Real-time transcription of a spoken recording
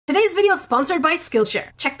Today's video is sponsored by Skillshare.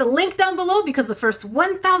 Check the link down below because the first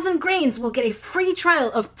 1,000 grains will get a free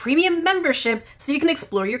trial of premium membership so you can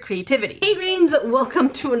explore your creativity. Hey grains, welcome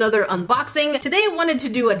to another unboxing. Today I wanted to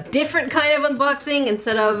do a different kind of unboxing.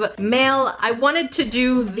 Instead of mail, I wanted to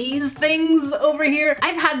do these things over here.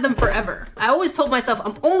 I've had them forever. I always told myself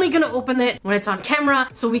I'm only gonna open it when it's on camera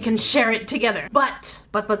so we can share it together. But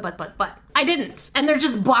I didn't. And they're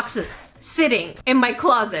just boxes sitting in my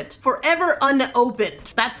closet, forever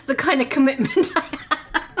unopened. That's the kind of commitment I have.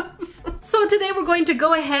 So today we're going to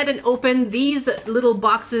go ahead and open these little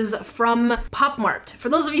boxes from Pop Mart. For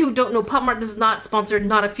those of you who don't know, Pop Mart is not sponsored,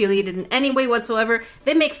 not affiliated in any way whatsoever.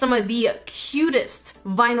 They make some of the cutest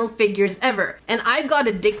vinyl figures ever. And I got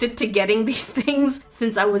addicted to getting these things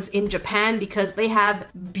since I was in Japan because they have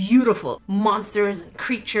beautiful monsters and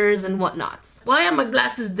creatures and whatnots. Why are my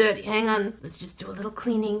glasses dirty? Hang on, let's just do a little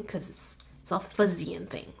cleaning because it's all fuzzy and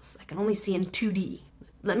things. I can only see in 2D.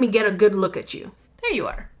 Let me get a good look at you. There you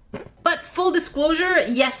are. But full disclosure,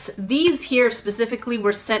 yes, these here specifically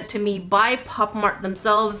were sent to me by Pop Mart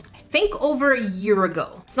themselves, I think over a year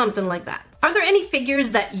ago, something like that. Are there any figures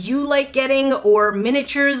that you like getting or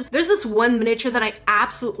miniatures? There's this one miniature that I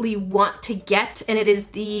absolutely want to get, and it is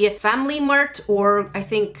the Family Mart, or I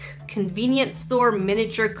think convenience store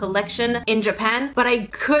miniature collection in Japan, but I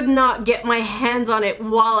could not get my hands on it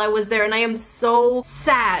while I was there, and I am so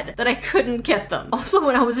sad that I couldn't get them. Also,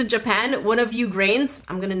 when I was in Japan, one of you grains,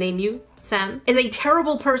 I'm gonna name you Sam, is a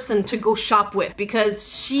terrible person to go shop with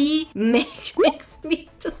because she makes me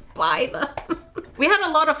just buy them. We had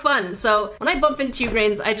a lot of fun, so when I bump into you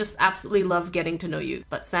grains, I just absolutely love getting to know you.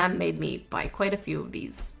 But Sam made me buy quite a few of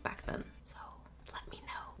these back then. So let me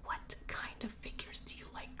know, what kind of figures do you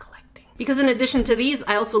like collecting? Because in addition to these,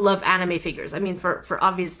 I also love anime figures. I mean, for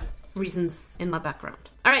obvious reasons in my background.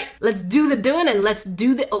 All right, let's do the doing and let's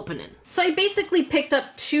do the opening. So I basically picked up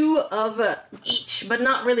two of each, but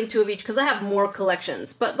not really two of each because I have more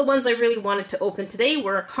collections. But the ones I really wanted to open today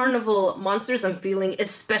were carnival monsters. I'm feeling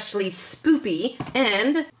especially spoopy.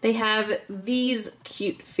 And they have these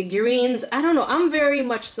cute figurines. I don't know, I'm very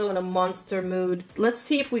much so in a monster mood. Let's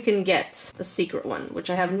see if we can get the secret one,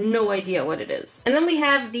 which I have no idea what it is. And then we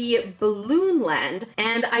have the Balloon Land,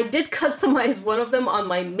 and I did customize one of them on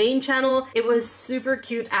my main channel. It was super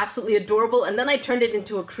cute, absolutely adorable, and then I turned it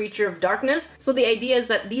into a creature of darkness. So the idea is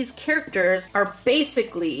that these characters are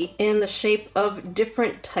basically in the shape of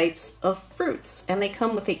different types of fruits, and they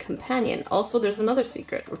come with a companion. Also, there's another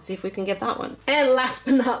secret. Let's see if we can get that one. And last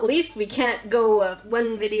but not least, we can't go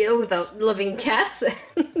one video without loving cats.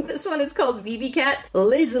 This one is called BB Cat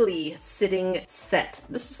Lazily Sitting Set.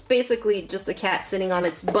 This is basically just a cat sitting on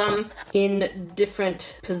its bum in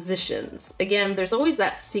different positions. Again, there's always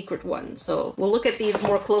that secret one, so we'll look at these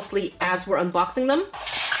more closely as we're unboxing them.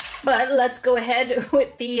 But let's go ahead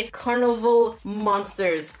with the carnival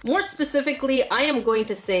monsters. More specifically, I am going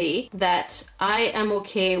to say that I am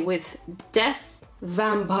okay with Death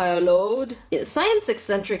Vampire Load. Yeah, Science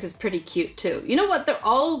Eccentric is pretty cute too. You know what? They're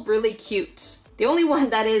all really cute. The only one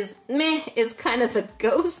that is meh is kind of the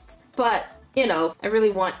ghost, but you know, I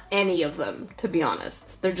really want any of them, to be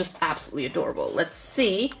honest. They're just absolutely adorable. Let's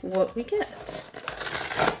see what we get.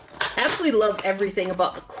 I absolutely love everything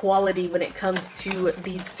about the quality when it comes to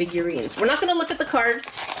these figurines. We're not going to look at the card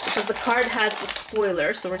because the card has the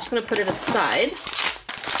spoiler, so we're just going to put it aside.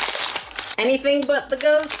 Anything but the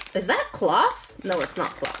ghost. Is that cloth? No, it's not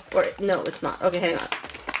cloth. Or no, it's not. Okay, hang on.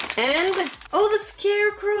 And, oh, the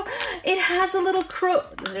scarecrow. It has a little crow.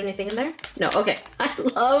 Is there anything in there? No, okay. I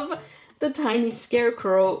love the tiny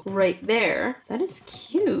scarecrow right there. That is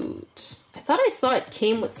cute. I thought I saw it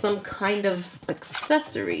came with some kind of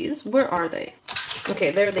accessories. Where are they?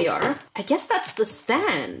 Okay, there they are. I guess that's the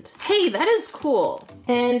stand. Hey, that is cool.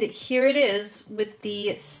 And here it is with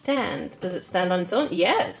the stand. Does it stand on its own?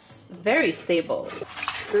 Yes, very stable.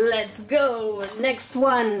 Let's go. Next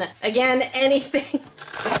one. Again, anything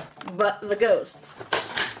but the ghosts.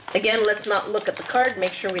 Again, let's not look at the card.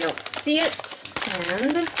 Make sure we don't see it.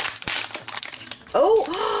 And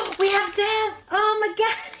oh, we have Death! Oh my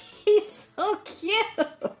god, he's so cute!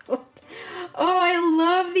 Oh, I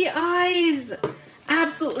love the eyes!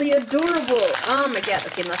 Absolutely adorable! Oh my god,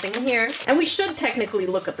 okay, nothing in here. And we should technically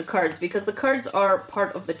look at the cards because the cards are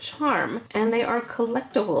part of the charm and they are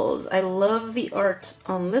collectibles. I love the art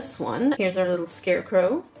on this one. Here's our little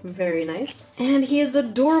scarecrow. Very nice. And he is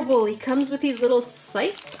adorable. He comes with these little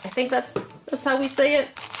sights. I think that's how we say it.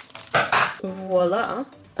 Voila.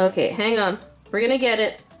 Okay, hang on. We're gonna get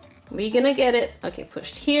it. We're gonna get it. Okay,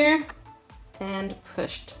 pushed here and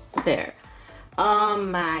pushed there. Oh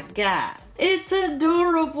my god. It's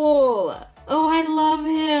adorable. Oh, I love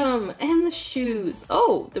him! And the shoes.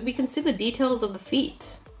 Oh, we can see the details of the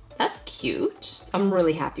feet. That's cute. I'm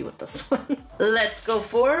really happy with this one. Let's go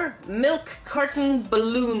for milk carton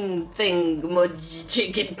balloon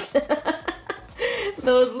thing-majigget.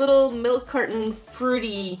 Those little milk carton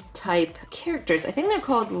fruity type characters. I think they're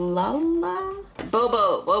called Lala?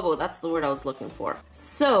 Bobo, that's the word I was looking for.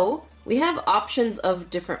 So, we have options of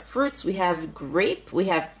different fruits. We have grape, we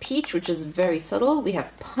have peach, which is very subtle. We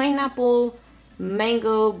have pineapple,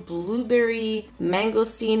 mango, blueberry,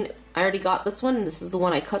 mangosteen. I already got this one, and this is the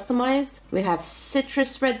one I customized. We have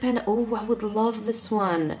citrus red panda. Oh, I would love this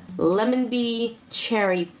one. Lemon bee,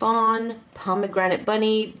 cherry fawn, pomegranate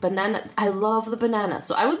bunny, banana. I love the banana.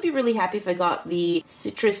 So I would be really happy if I got the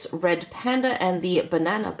citrus red panda and the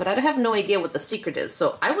banana, but I have no idea what the secret is.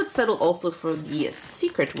 So I would settle also for the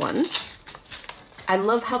secret one. I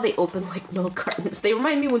love how they open like milk cartons. They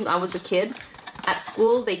remind me when I was a kid. At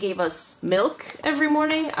school, they gave us milk every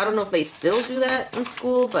morning. I don't know if they still do that in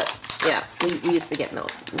school, but yeah, we used to get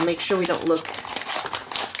milk. Make sure we don't look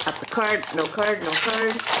at the card. No card, no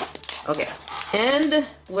card. Okay. And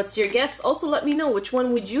what's your guess? Also, let me know which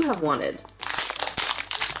one would you have wanted.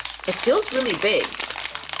 It feels really big.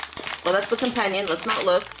 Well, that's the companion. Let's not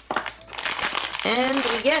look. And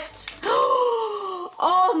we get...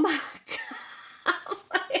 Oh my...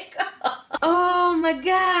 Oh my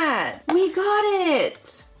god! We got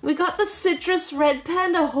it! We got the citrus red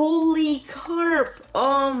panda. Holy carp!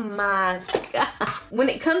 Oh my god! When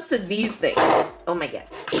it comes to these things, oh my god.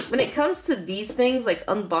 When it comes to these things, like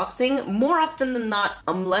unboxing, more often than not,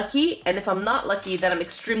 I'm lucky. And if I'm not lucky, then I'm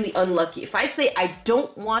extremely unlucky. If I say I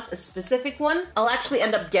don't want a specific one, I'll actually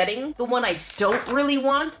end up getting the one I don't really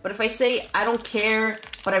want. But if I say I don't care,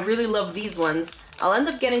 but I really love these ones, I'll end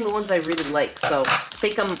up getting the ones I really like, so I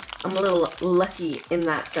think I'm a little lucky in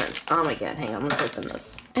that sense. Oh my god, hang on, let's open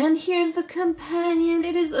this. And here's the companion.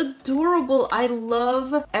 It is adorable. I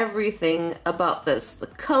love everything about this. The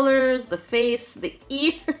colors, the face, the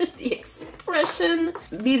ears, the expression.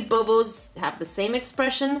 These Bobos have the same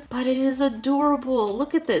expression, but it is adorable.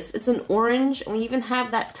 Look at this. It's an orange, and we even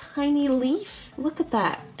have that tiny leaf. Look at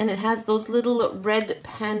that. And it has those little red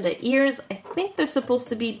panda ears. I think they're supposed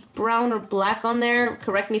to be brown or black on there.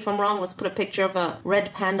 Correct me if I'm wrong. Let's put a picture of a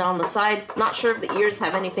red panda on the side. Not sure if the ears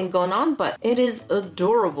have anything going on, but it is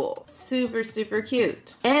adorable. Super, super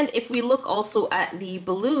cute. And if we look also at the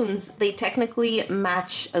balloons, they technically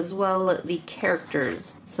match as well the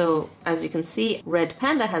characters. So as you can see, red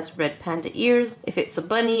panda has red panda ears. If it's a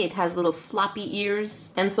bunny, it has little floppy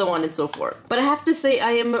ears, and so on and so forth. But I have to say,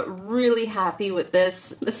 I am really happy with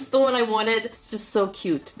this. This is the one I wanted. It's just so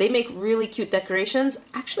cute. They make really cute decorations.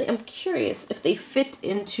 Actually, I'm curious if they fit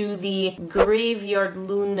into the graveyard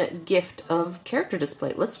loon gift of character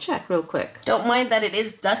display. Let's check real quick. Don't mind that it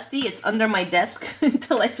is dusty. It's under my desk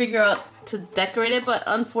until I figure out to decorate it, but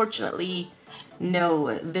unfortunately,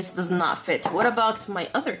 no, this does not fit. What about my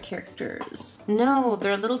other characters? No,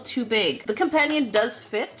 they're a little too big. The companion does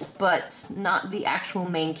fit, but not the actual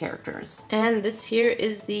main characters. And this here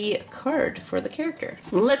is the card for the character.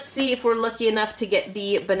 Let's see if we're lucky enough to get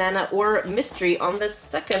the banana or mystery on the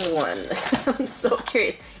second one. I'm so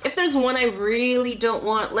curious. If there's one I really don't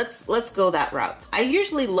want, let's go that route. I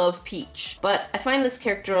usually love Peach, but I find this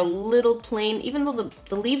character a little plain, even though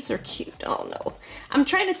the leaves are cute. Oh no. I'm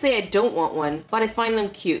trying to say I don't want one, but I find them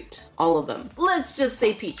cute. All of them. Let's just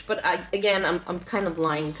say Peach, but again, I'm kind of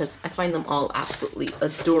lying because I find them all absolutely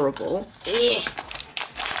adorable. This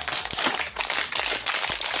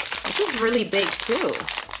is really big too.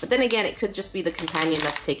 But then again, it could just be the companion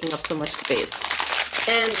that's taking up so much space.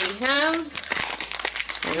 And we have...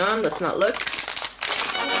 Hang on, let's not look.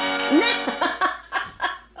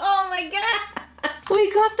 Oh my god!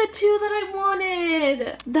 We got the two that I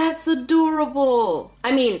wanted! That's adorable!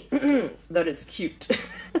 I mean, that is cute.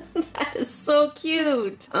 That is so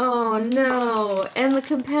cute! Oh no! And the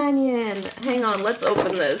companion! Hang on, let's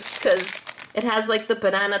open this, because it has like the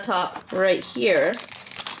banana top right here.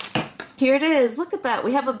 Here it is. Look at that.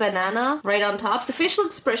 We have a banana right on top. The facial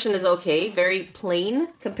expression is okay. Very plain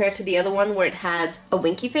compared to the other one where it had a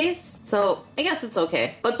winky face. So I guess it's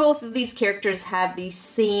okay. But both of these characters have the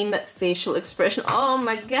same facial expression. Oh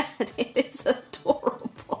my god. It is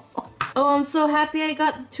adorable. Oh, I'm so happy I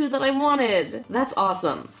got the two that I wanted. That's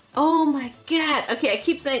awesome. Oh my god. Okay, I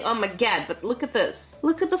keep saying oh my god, but look at this.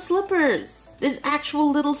 Look at the slippers. There's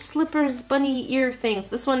actual little slippers, bunny ear things.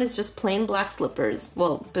 This one is just plain black slippers.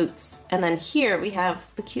 Well, boots. And then here we have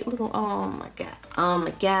the cute little, oh my god. Oh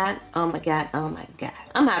my god. Oh my god. Oh my god.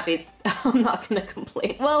 I'm happy. I'm not gonna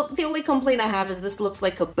complain. Well, the only complaint I have is this looks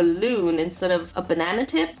like a balloon instead of a banana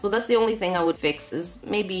tip. So that's the only thing I would fix, is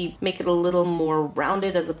maybe make it a little more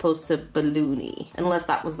rounded as opposed to balloony. Unless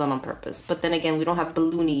that was done on purpose. But then again, we don't have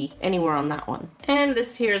balloony anywhere on that one. And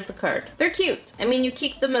this here is the card. They're cute. I mean, you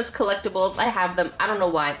keep them as collectibles. I have them. I don't know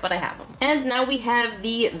why, but I have them. And now we have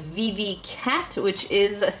the Vivi cat, which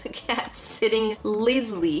is a cat sitting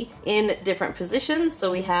lazily in different positions.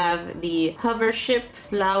 So we have the hover ship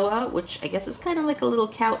flower, which I guess is kind of like a little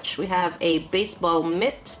couch. We have a baseball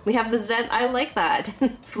mitt. We have the Zen. I like that.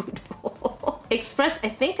 Food bowl. Express. I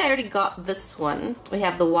think I already got this one. We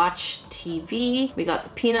have the watch TV. We got the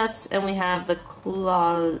peanuts, and we have the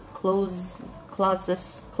closes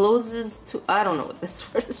to, I don't know what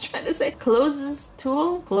this word is trying to say. Close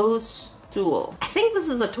stool. I think this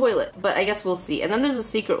is a toilet, but I guess we'll see. And then there's a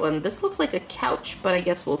secret one. This looks like a couch, but I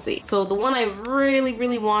guess we'll see. So the one I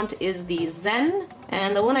really want is the Zen,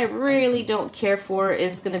 and the one I really don't care for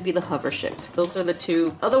is gonna be the hover ship. Those are the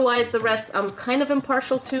two. Otherwise, the rest I'm kind of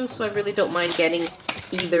impartial to, so I really don't mind getting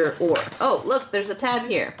either or. Oh, look, there's a tab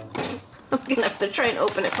here. I'm gonna have to try and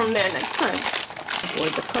open it from there next time.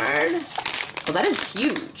 Avoid the card. Oh, that is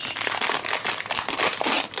huge.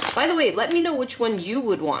 By the way, let me know which one you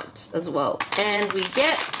would want as well. And we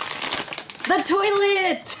get the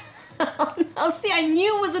toilet! Oh, see, I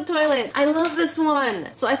knew it was a toilet. I love this one.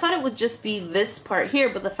 So I thought it would just be this part here,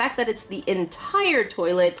 but the fact that it's the entire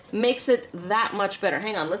toilet makes it that much better.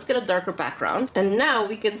 Hang on, let's get a darker background. And now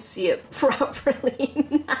we can see it properly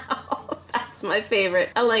now. That's my favorite.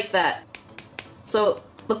 I like that. So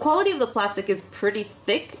the quality of the plastic is pretty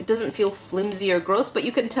thick. It doesn't feel flimsy or gross, but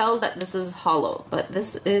you can tell that this is hollow. But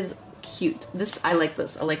this is cute. I like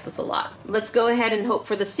this. I like this a lot. Let's go ahead and hope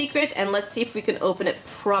for the secret, and let's see if we can open it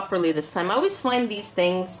properly this time. I always find these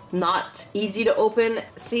things not easy to open.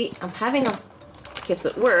 See, I'm having a... Okay, so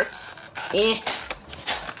it works. I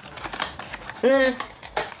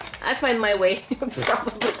find my way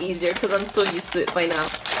probably easier because I'm so used to it by now.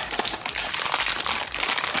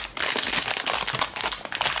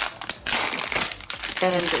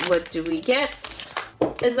 And what do we get?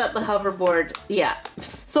 Is that the hoverboard? Yeah.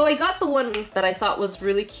 So I got the one that I thought was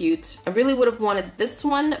really cute. I really would have wanted this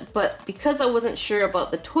one, but because I wasn't sure about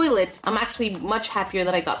the toilet, I'm actually much happier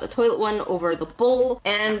that I got the toilet one over the bowl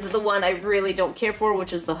and the one I really don't care for,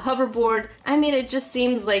 which is the hoverboard. I mean, it just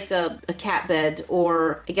seems like a cat bed,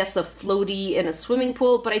 or I guess a floaty in a swimming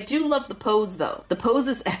pool, but I do love the pose though. The pose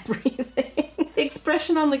is everything. The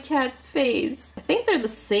expression on the cat's face. I think they're the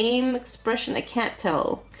same expression, I can't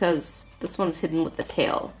tell, because this one's hidden with the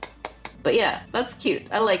tail. But yeah, that's cute.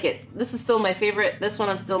 I like it. This is still my favorite. This one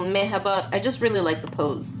I'm still meh about. I just really like the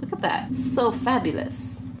pose. Look at that. So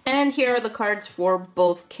fabulous. And here are the cards for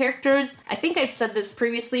both characters. I think I've said this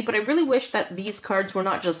previously, but I really wish that these cards were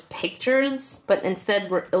not just pictures, but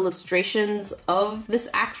instead were illustrations of this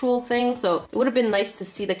actual thing. So it would have been nice to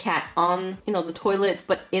see the cat on, you know, the toilet,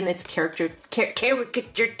 but in its caricature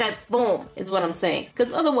type form, is what I'm saying.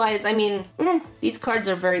 Because otherwise, I mean, these cards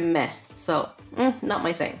are very meh. So, not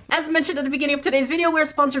my thing. As mentioned at the beginning of today's video, we're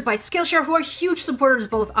sponsored by Skillshare, who are huge supporters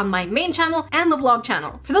both on my main channel and the vlog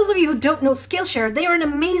channel. For those of you who don't know Skillshare, they are an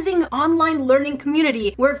amazing online learning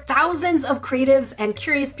community where thousands of creatives and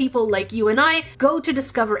curious people like you and I go to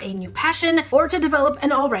discover a new passion or to develop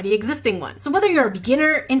an already existing one. So whether you're a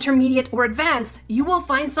beginner, intermediate, or advanced, you will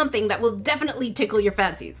find something that will definitely tickle your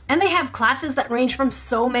fancies. And they have classes that range from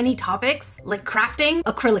so many topics, like crafting,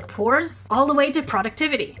 acrylic pours, all the way to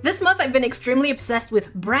productivity. This month I've been extremely obsessed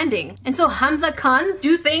with branding. And so Hamza Khan's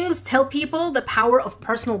Do Things, Tell People the Power of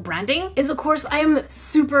Personal Branding is a course I am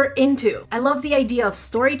super into. I love the idea of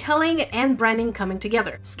storytelling and branding coming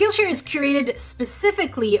together. Skillshare is curated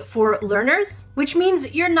specifically for learners, which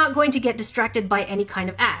means you're not going to get distracted by any kind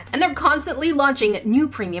of ad. And they're constantly launching new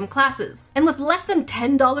premium classes. And with less than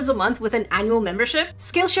 $10 a month with an annual membership,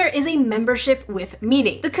 Skillshare is a membership with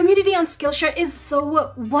meaning. The community on Skillshare is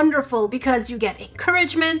so wonderful because you get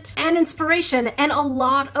encouragement and inspiration and a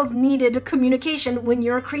lot of needed communication when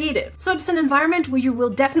you're creative. So it's an environment where you will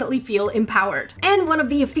definitely feel empowered. And one of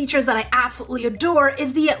the features that I absolutely adore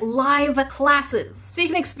is the live classes. So you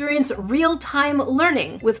can experience real-time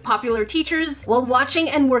learning with popular teachers while watching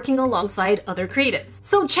and working alongside other creatives.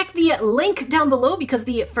 So check the link down below because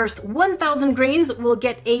the first 1,000 grains will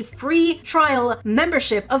get a free trial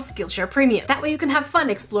membership of Skillshare Premium. That way you can have fun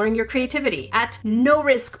exploring your creativity at no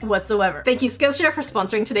risk whatsoever. Thank you Skillshare for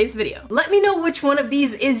sponsoring today's video. Let me know which one of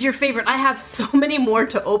these is your favorite. I have so many more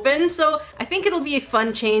to open, so I think it'll be a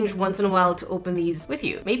fun change once in a while to open these with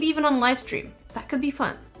you. Maybe even on live stream. That could be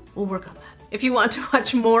fun. We'll work on that. If you want to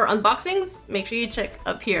watch more unboxings, make sure you check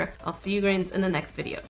up here. I'll see you grains in the next video.